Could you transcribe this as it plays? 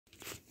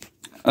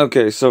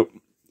Okay, so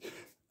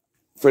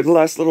for the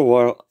last little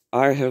while,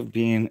 I have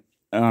been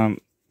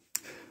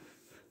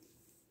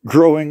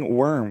growing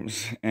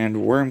worms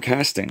and worm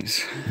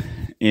castings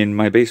in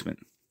my basement.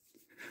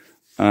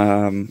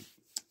 Um,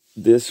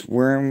 these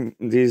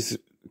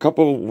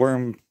couple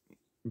worm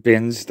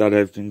bins that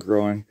I've been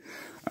growing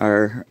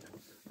are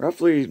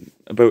roughly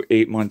about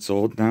 8 months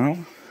old now.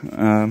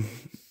 Um,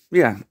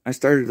 yeah, I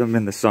started them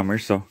in the summer,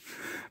 so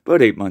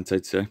about 8 months,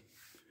 I'd say.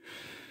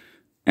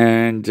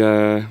 And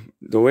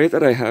the way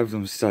that I have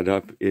them set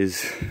up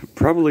is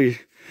probably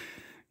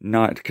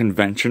not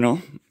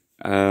conventional,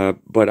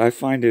 but I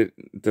find it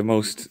the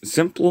most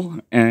simple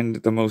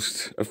and the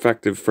most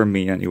effective for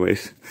me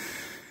anyways.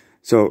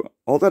 So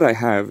all that I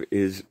have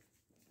is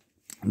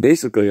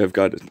basically I've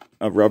got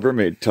a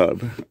Rubbermaid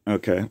tub,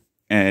 okay,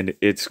 and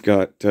it's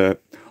got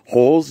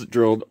holes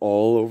drilled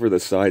all over the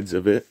sides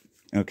of it,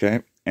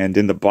 okay, and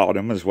in the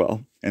bottom as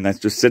well, and that's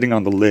just sitting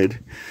on the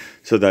lid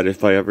so that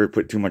if I ever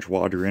put too much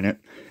water in it,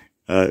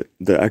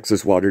 the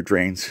excess water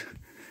drains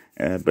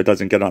but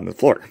doesn't get on the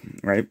floor,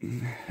 right?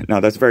 Now,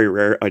 that's very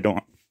rare. I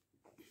don't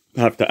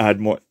have to add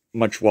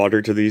much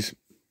water to these.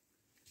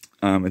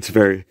 It's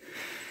very,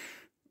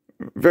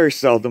 very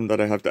seldom that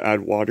I have to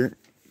add water.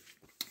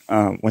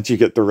 Once you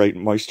get the right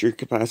moisture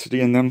capacity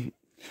in them,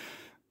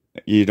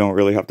 you don't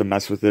really have to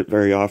mess with it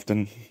very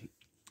often.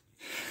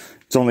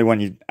 It's only when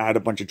you add a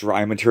bunch of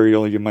dry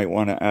material you might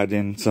want to add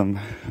in some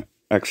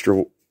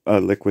extra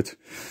liquids.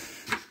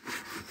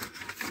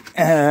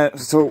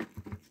 So,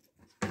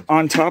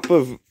 on top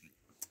of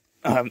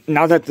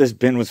now that this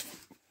bin was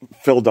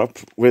filled up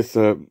with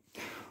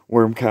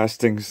worm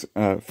castings,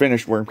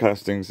 finished worm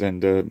castings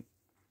and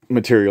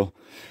material,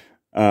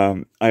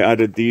 I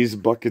added these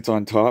buckets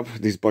on top.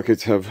 These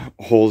buckets have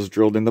holes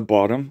drilled in the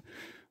bottom,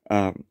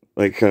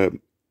 like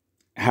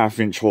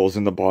half-inch holes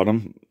in the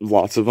bottom,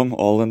 lots of them,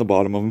 all in the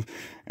bottom of them,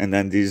 and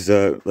then these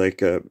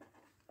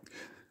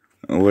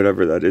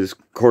whatever that is,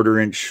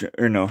 quarter-inch,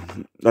 or no,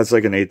 that's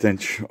like an 1/8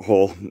 inch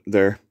hole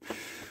there,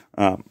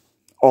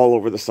 all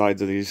over the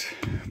sides of these.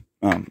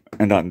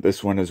 And on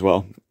this one as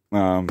well.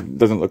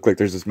 Doesn't look like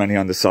there's as many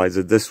on the sides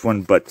of this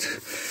one, but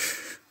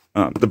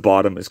the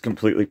bottom is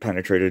completely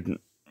penetrated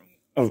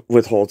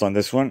with holes on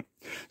this one.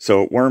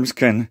 So worms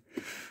can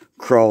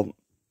crawl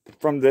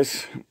from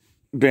this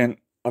bin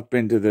up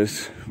into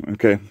this,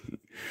 okay?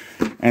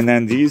 And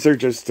then these are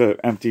just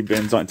empty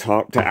bins on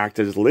top to act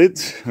as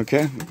lids,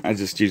 okay? I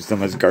just use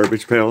them as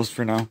garbage pails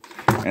for now,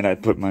 and I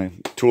put my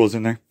tools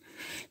in there.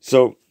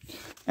 So,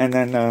 and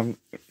then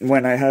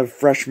when I have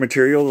fresh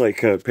material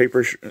like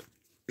paper,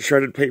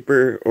 shredded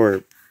paper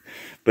or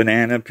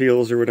banana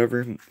peels or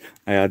whatever,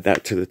 I add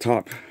that to the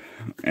top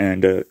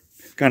and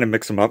kind of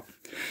mix them up.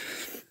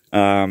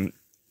 I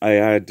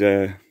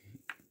add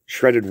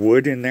shredded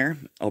wood in there.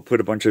 I'll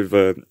put a bunch of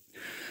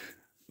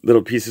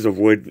little pieces of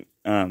wood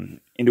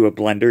into a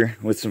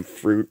blender with some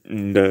fruit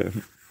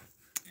and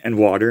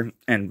water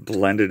and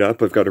blend it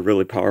up. I've got a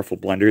really powerful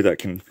blender that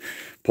can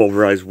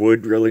pulverize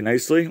wood really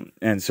nicely,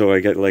 and so I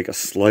get like a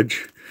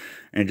sludge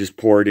and just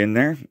pour it in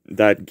there.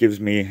 That gives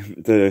me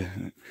the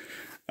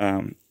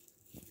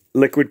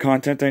liquid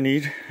content I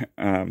need,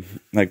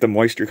 like the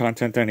moisture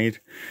content I need,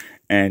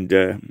 and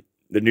the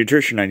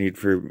nutrition I need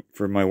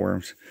for my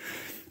worms.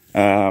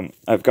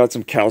 I've got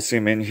some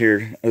calcium in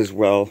here as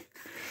well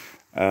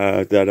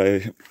that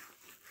I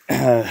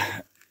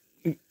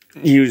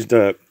used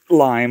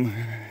lime,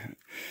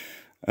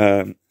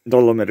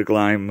 dolomitic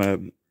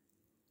lime,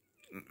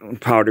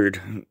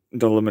 powdered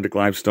dolomitic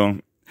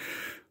limestone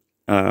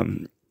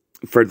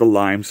for the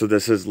lime. So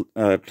this is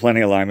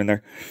plenty of lime in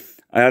there.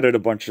 I added a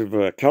bunch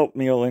of kelp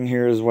meal in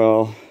here as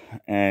well,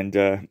 and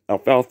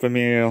alfalfa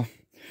meal,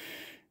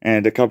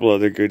 and a couple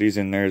other goodies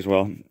in there as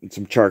well. And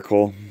some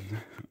charcoal,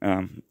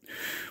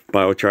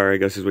 biochar, I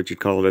guess is what you'd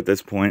call it at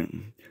this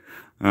point.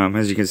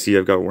 As you can see,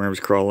 I've got worms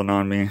crawling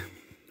on me.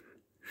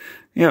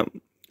 Yep,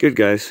 good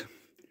guys.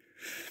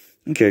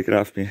 Okay, get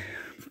off me.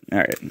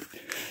 Alright,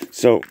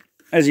 so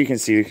as you can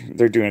see,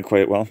 they're doing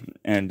quite well.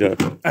 And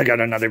I got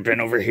another bin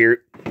over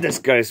here. This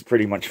guy's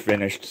pretty much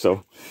finished,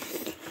 so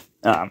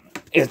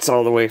it's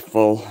all the way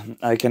full.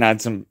 I can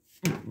add some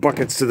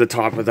buckets to the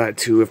top of that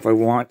too if I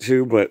want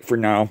to, but for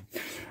now,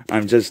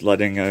 I'm just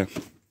letting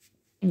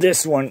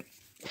this one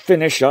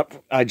finish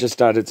up. I just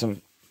added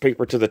some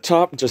paper to the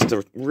top just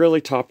to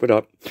really top it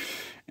up.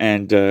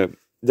 And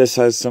this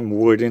has some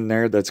wood in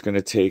there that's going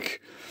to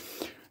take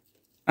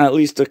at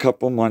least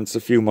a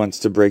few months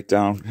to break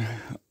down.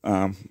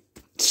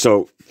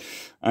 So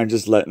I'm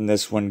just letting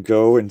this one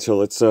go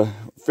until it's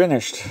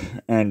finished.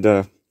 And,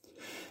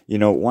 you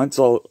know, once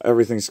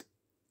everything's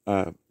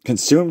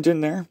consumed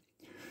in there,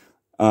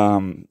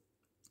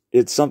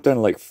 it's something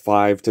like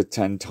 5 to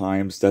 10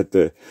 times that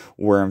the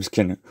worms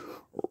can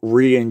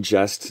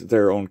re-ingest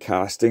their own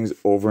castings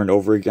over and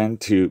over again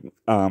to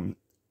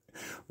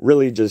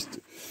really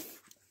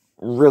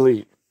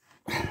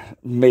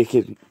make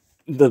it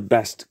the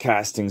best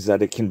castings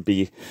that it can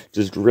be.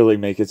 Just really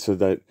make it so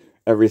that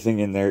everything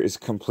in there is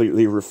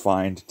completely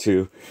refined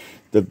to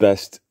the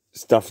best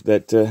stuff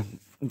that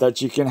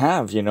you can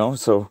have, you know.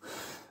 So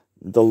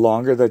the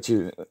longer that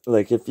you,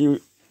 like, if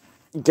you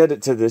get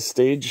it to this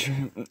stage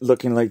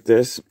looking like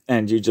this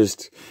and you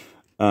just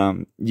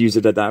use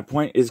it at that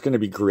point, it's going to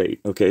be great.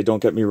 Okay,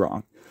 don't get me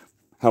wrong.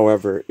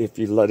 However, if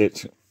you let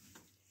it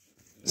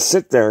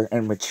sit there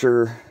and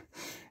mature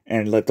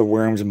and let the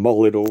worms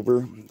mull it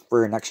over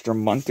for an extra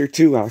month or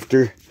two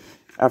after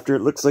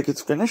it looks like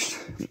it's finished,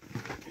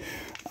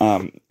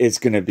 it's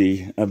going to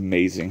be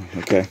amazing.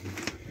 Okay,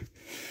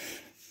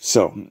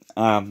 so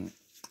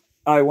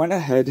I went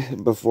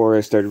ahead before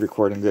I started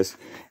recording this,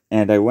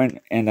 and I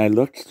went and I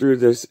looked through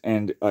this,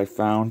 and I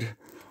found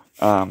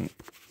a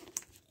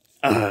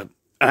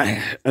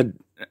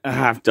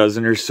half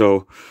dozen or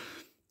so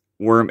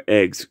worm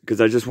eggs, because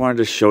I just wanted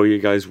to show you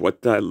guys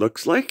what that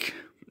looks like.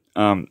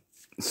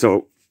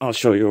 So I'll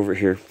show you over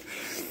here.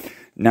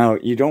 Now,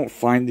 you don't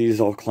find these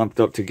all clumped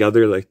up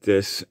together like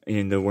this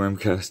in the worm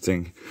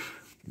casting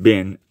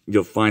bin.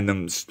 You'll find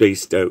them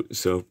spaced out.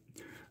 So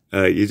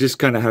you just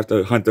kind of have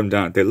to hunt them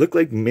down. They look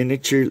like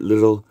miniature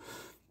little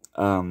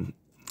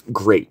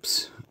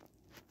grapes,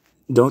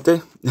 don't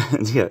they?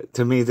 Yeah,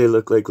 to me they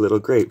look like little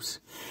grapes.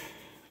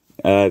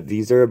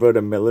 These are about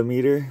 1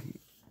 millimeter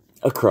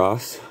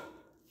across.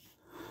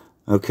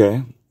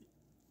 Okay.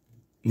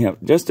 Yeah,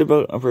 just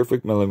about a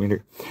perfect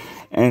millimeter.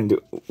 And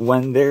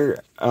when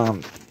they're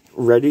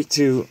ready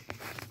to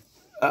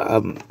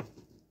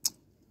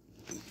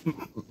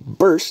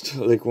burst,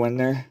 like when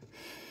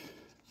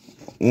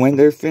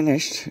they're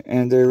finished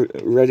and they're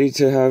ready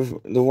to have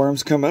the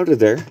worms come out of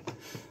there,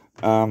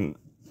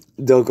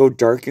 they'll go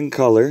dark in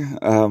color,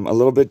 a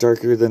little bit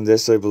darker than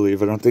this, I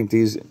believe. I don't think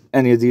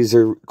any of these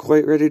are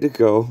quite ready to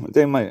go.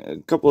 They might,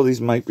 a couple of these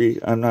might be.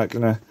 I'm not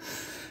gonna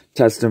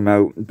test them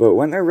out, but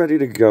when they're ready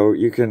to go,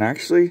 you can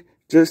actually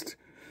just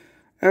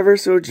ever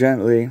so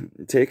gently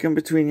take them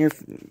between your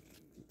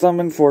thumb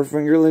and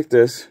forefinger like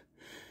this,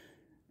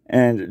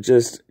 and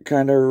just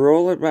kind of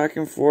roll it back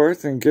and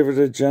forth and give it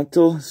a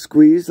gentle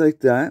squeeze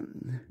like that.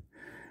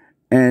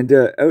 And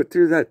out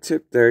through that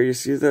tip there, you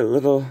see that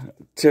little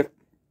tip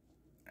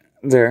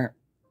there?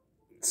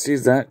 See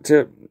that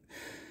tip?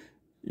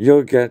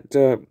 You'll get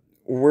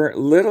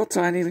little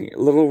tiny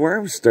little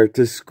worms start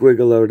to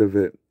squiggle out of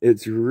it.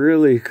 It's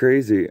really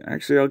crazy.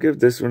 Actually, I'll give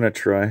this one a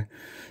try.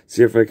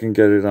 See if I can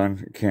get it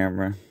on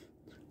camera,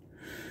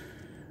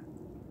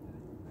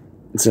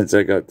 since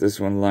I got this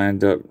one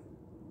lined up.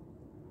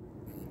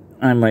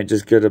 I might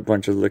just get a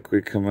bunch of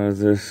liquid come out of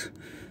this.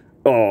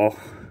 Oh,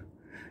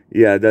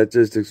 yeah, that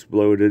just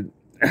exploded.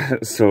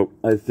 So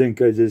I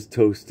think I just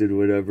toasted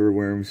whatever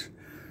worms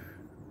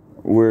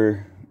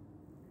were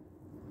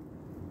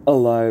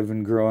alive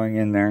and growing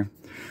in there.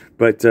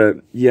 But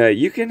yeah,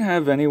 you can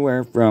have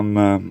anywhere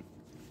from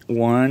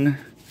one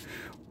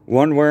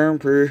worm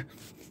per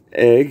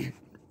egg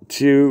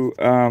to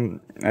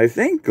I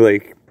think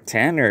like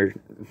 10 or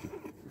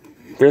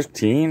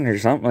 15 or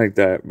something like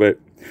that, but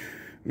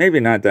maybe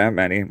not that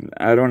many.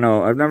 I don't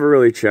know. I've never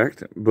really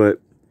checked,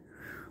 but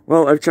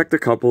well, I've checked a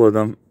couple of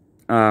them.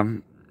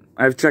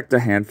 I've checked a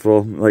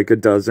handful, like a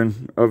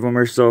dozen of them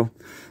or so,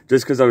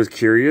 just because I was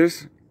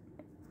curious.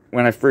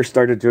 When I first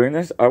started doing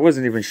this, I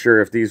wasn't even sure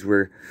if these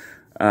were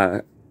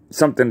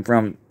something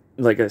from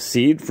like a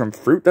seed from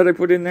fruit that I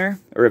put in there,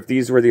 or if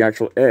these were the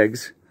actual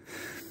eggs.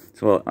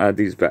 So I'll add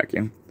these back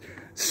in.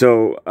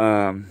 So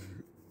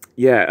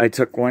yeah, I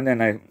took one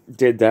and I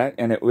did that,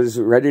 and it was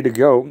ready to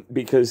go,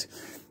 because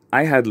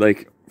I had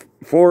like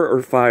 4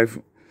 or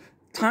 5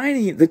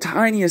 the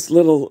tiniest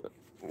little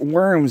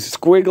worms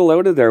squiggle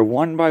out of there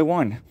one by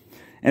one,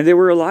 and they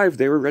were alive.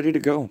 They were ready to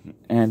go,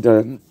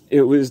 and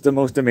it was the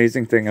most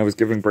amazing thing. I was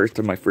giving birth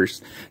to my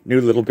first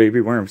new little baby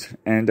worms,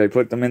 and I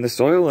put them in the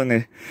soil and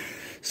they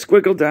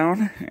squiggled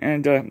down,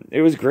 and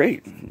it was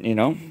great, you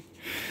know.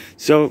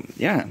 So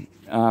yeah,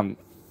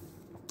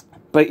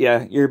 but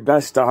yeah, you're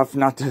best off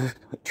not to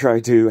try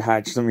to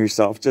hatch them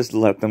yourself. Just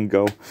let them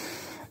go.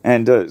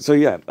 And so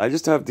yeah, I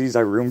just have these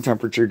at room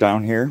temperature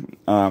down here.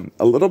 A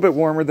little bit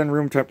warmer than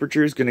room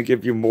temperature is going to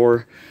give you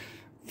more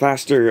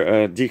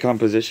faster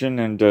decomposition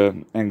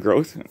and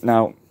growth.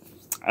 Now,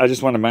 I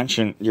just want to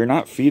mention, you're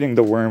not feeding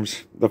the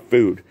worms the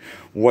food.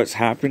 What's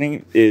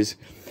happening is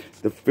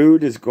the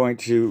food is going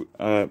to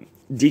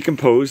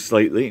decompose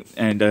slightly,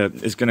 and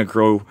is going to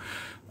grow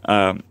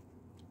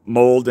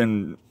mold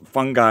and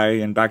fungi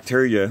and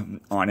bacteria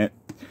on it,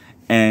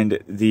 and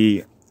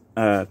the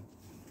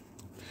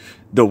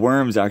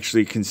worms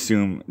actually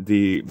consume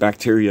the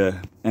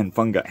bacteria and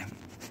fungi,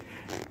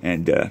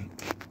 and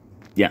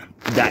yeah,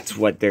 that's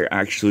what they're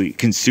actually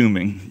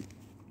consuming.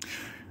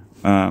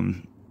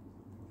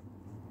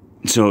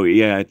 So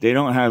yeah, they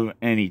don't have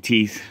any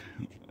teeth.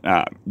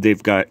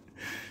 They've got,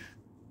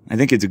 I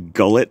think it's a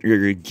gullet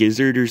or a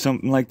gizzard or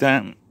something like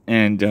that,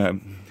 and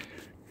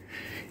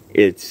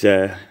it's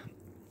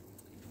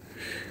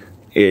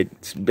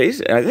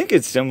basically, I think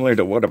it's similar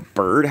to what a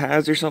bird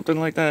has or something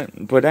like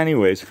that. But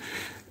anyways,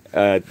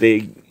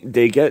 they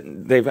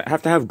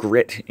have to have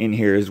grit in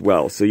here as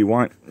well.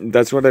 So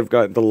that's what I've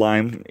got the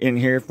lime in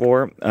here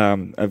for.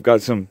 I've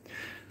got some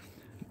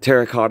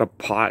terracotta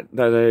pot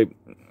that I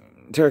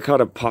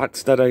terracotta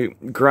pots that I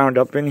ground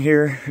up in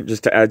here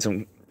just to add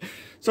some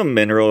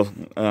mineral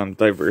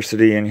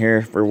diversity in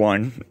here for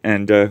one,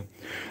 and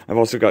I've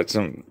also got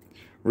some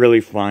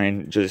really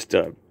fine just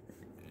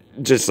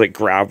like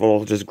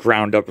gravel, just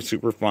ground up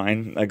super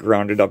fine. I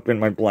ground it up in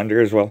my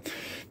blender as well,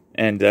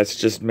 and that's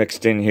just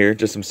mixed in here,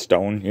 just some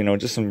stone, you know,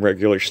 just some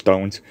regular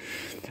stones,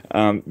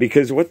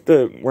 because what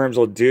the worms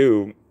will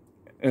do,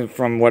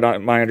 from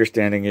what my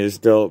understanding is,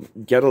 they'll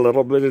get a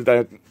little bit of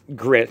that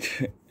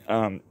grit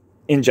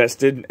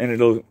ingested, and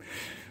it'll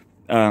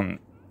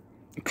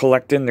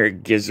collect in their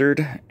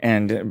gizzard,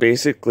 and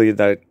basically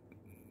that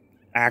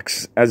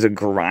acts as a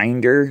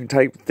grinder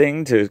type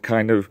thing to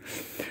kind of,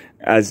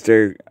 as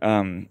they're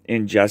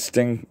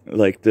ingesting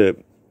like the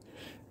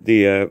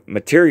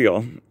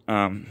material,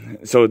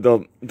 so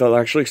they'll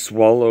actually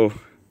swallow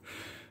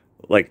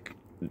like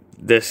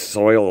this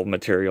soil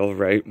material,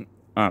 right?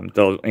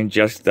 They'll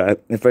ingest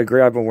that. If I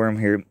grab a worm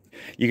here,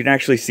 you can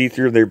actually see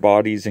through their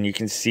bodies, and you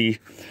can see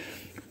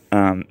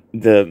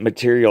the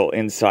material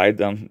inside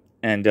them.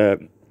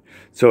 And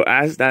so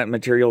as that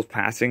material is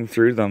passing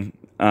through them,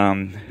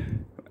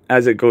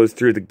 as it goes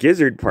through the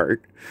gizzard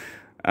part,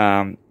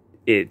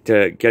 it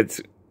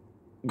gets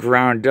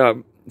ground up,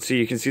 so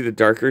you can see the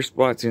darker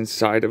spots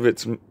inside of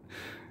its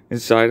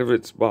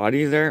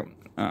body there.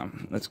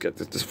 Let's get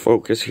this to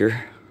focus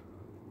here.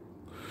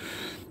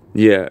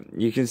 Yeah,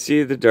 you can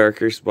see the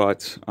darker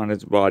spots on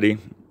its body.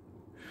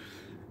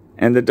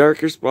 And the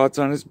darker spots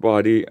on its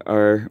body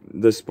are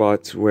the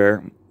spots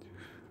where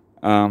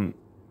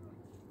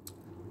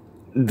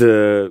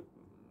the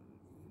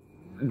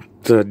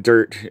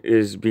dirt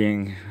is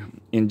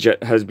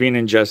has been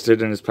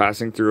ingested and is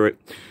passing through it,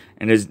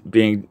 and is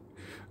being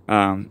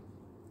the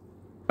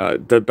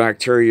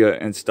bacteria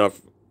and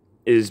stuff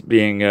is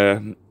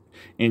being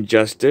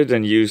ingested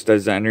and used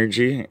as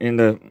energy in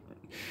the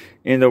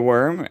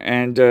worm,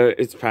 and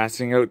it's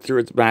passing out through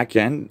its back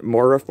end,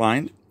 more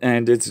refined,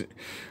 and it's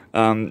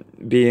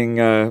being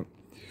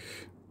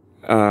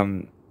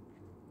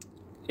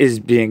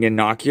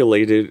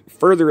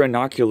further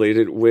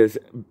inoculated with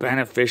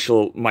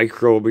beneficial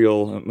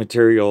microbial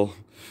material.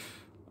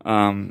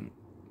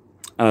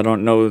 I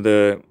don't know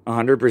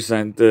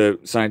 100% the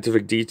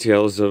scientific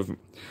details of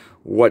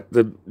what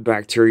the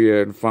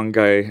bacteria and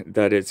fungi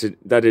that it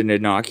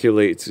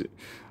inoculates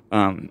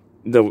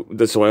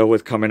the soil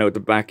with coming out the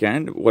back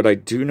end. What I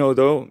do know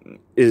though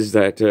is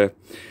that if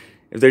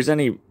there's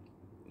any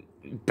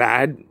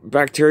bad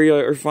bacteria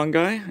or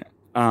fungi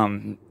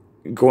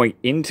going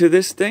into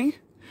this thing,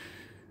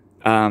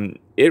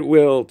 it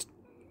will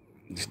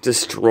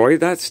destroy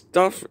that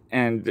stuff,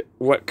 and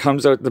what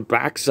comes out the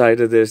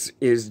backside of this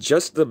is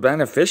just the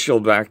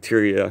beneficial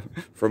bacteria,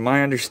 from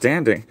my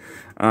understanding.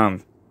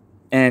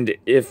 And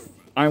if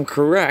I'm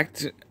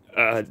correct,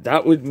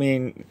 that would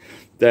mean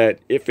that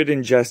if it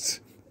ingests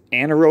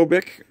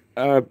anaerobic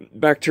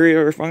bacteria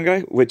or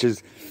fungi, which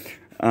is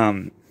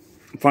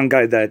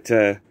fungi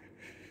that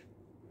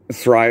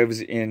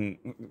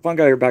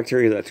fungi or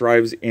bacteria that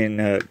thrives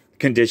in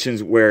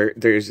conditions where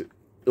there's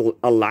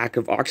a lack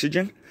of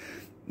oxygen,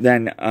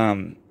 then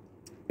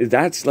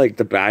that's like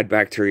the bad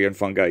bacteria and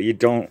fungi. You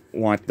don't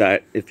want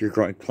that if you're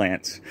growing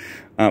plants.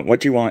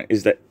 What you want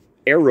is the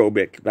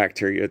aerobic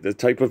bacteria, the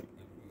type of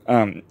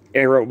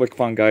aerobic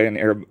fungi and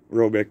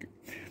aerobic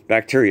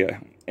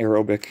bacteria,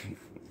 aerobic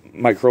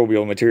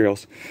microbial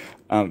materials,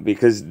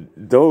 because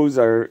those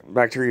are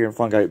bacteria and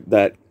fungi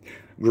that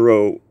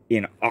grow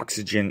in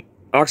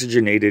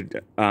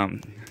oxygenated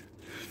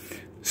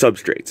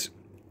substrates,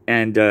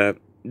 and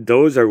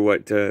those are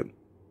what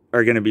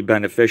are going to be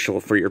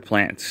beneficial for your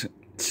plants.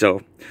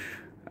 So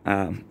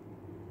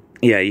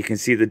yeah, you can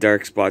see the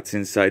dark spots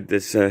inside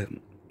this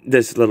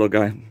this little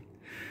guy.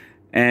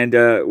 And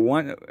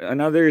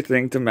another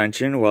thing to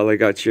mention while I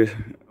got you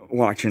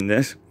watching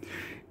this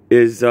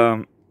is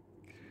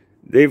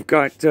they've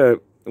got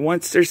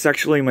once they're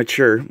sexually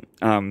mature,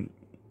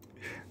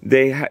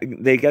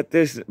 they get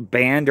this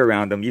band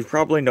around them. You've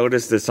probably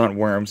noticed this on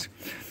worms,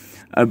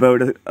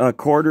 about a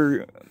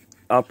quarter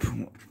up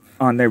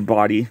on their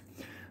body.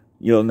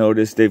 You'll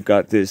notice they've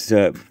got this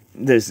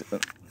this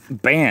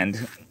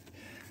band,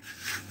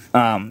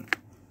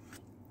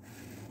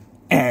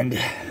 and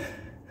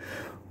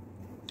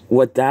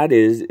what that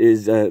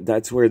is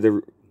that's where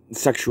the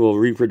sexual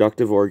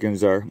reproductive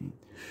organs are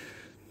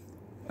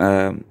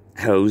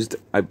housed,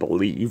 I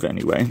believe.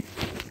 Anyway,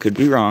 could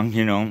be wrong.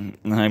 You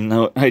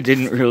know, I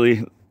didn't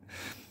really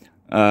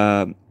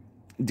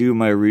do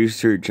my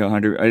research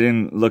 100. I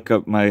didn't look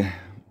up my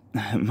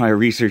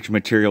research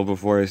material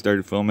before I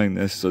started filming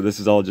this, so this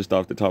is all just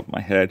off the top of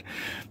my head.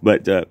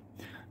 But I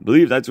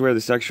believe that's where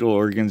the sexual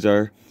organs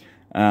are.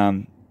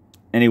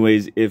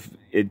 Anyways, if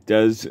it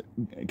does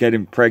get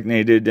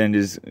impregnated and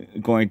is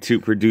going to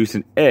produce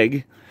an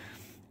egg,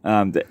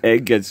 the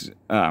egg gets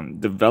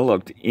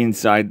developed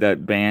inside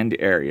that band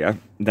area.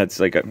 That's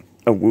like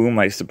a womb,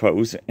 I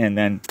suppose, and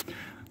then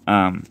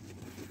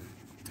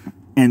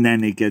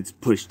it gets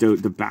pushed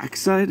out the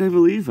backside, I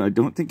believe. I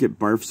don't think it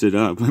barfs it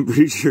up. I'm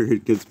pretty sure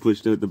it gets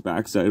pushed out the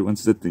backside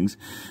once the thing's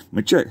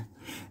mature.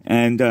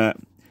 And,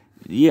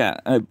 yeah,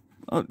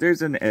 oh,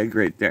 there's an egg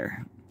right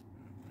there.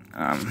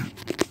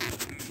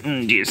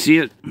 Do you see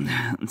it?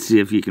 Let's see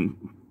if you can.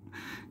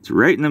 It's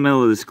right in the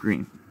middle of the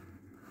screen.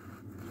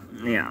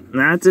 Yeah,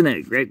 that's an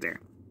egg right there.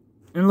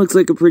 And it looks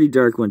like a pretty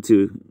dark one,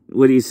 too.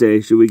 What do you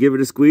say? Should we give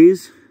it a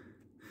squeeze?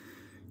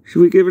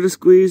 Should we give it a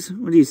squeeze?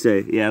 What do you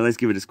say? Yeah, let's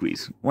give it a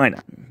squeeze. Why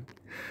not?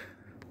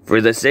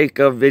 For the sake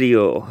of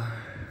video.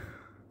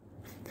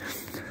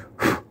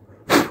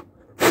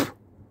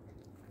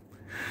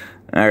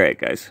 Alright,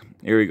 guys.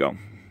 Here we go.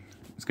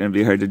 It's going to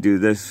be hard to do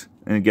this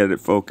and get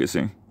it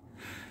focusing.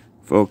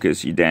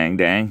 Focus, you dang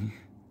dang.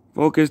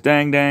 Focus,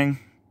 dang dang.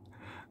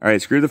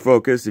 Alright, screw the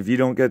focus. If you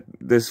don't get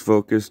this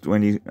focused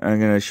I'm going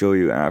to show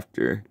you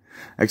after.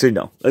 Actually,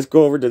 no. Let's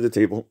go over to the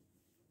table.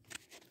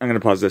 I'm going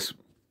to pause this.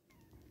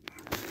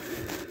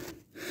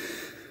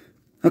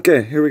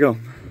 Okay, here we go.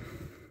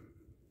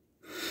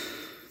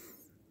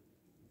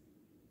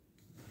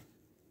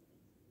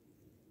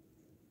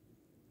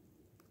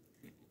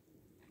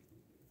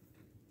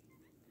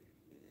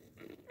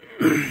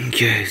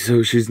 Okay,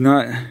 so she's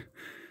not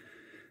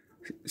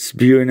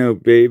spewing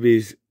out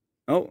babies.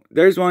 Oh,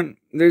 there's one.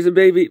 There's a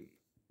baby.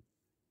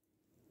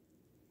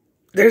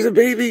 There's a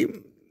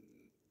baby.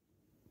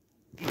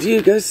 Do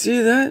you guys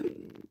see that?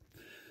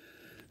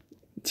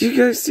 Do you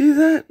guys see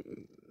that?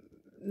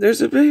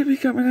 There's a baby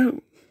coming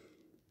out.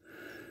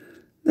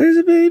 There's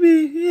a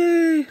baby.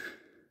 Yay.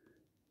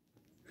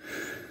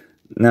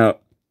 Now,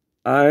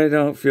 I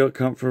don't feel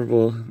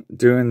comfortable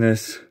doing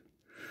this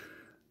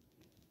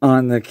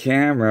on the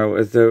camera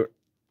without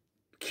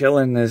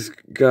killing this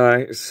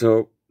guy,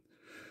 so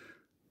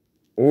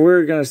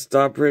we're gonna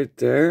stop right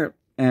there.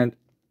 And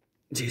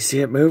do you see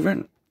it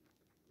moving?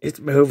 It's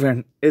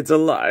moving. It's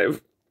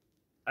alive.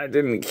 I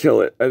didn't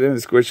kill it. I didn't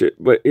squish it,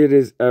 but it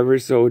is ever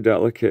so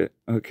delicate.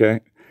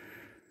 Okay,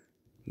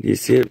 do you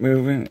see it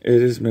moving?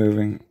 It is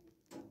moving.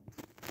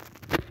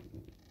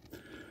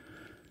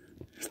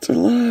 It's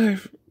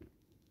alive.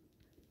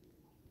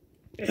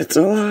 It's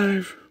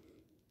alive.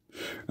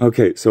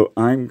 Okay, so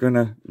I'm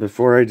gonna,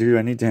 before I do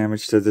any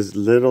damage to this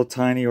little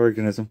tiny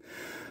organism,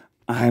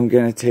 I'm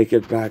gonna take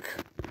it back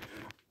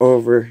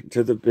over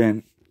to the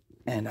bin,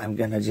 and I'm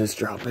gonna just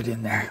drop it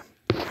in there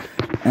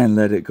and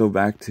let it go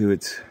back to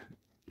its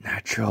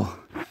natural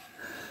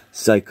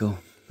cycle.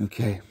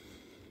 Okay.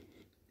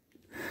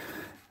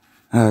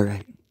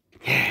 Alright.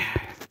 Yeah.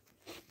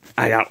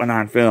 I got one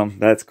on film.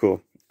 That's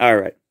cool.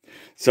 Alright.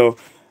 So,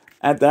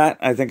 at that,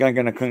 I think I'm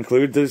going to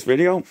conclude this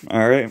video.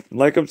 Alright,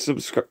 like and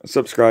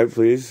subscribe,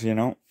 please, you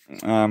know.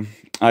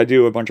 I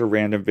do a bunch of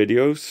random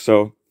videos,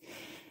 so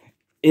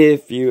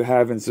if you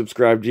haven't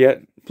subscribed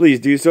yet,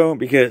 please do so,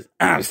 because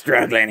I'm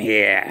struggling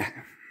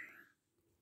here.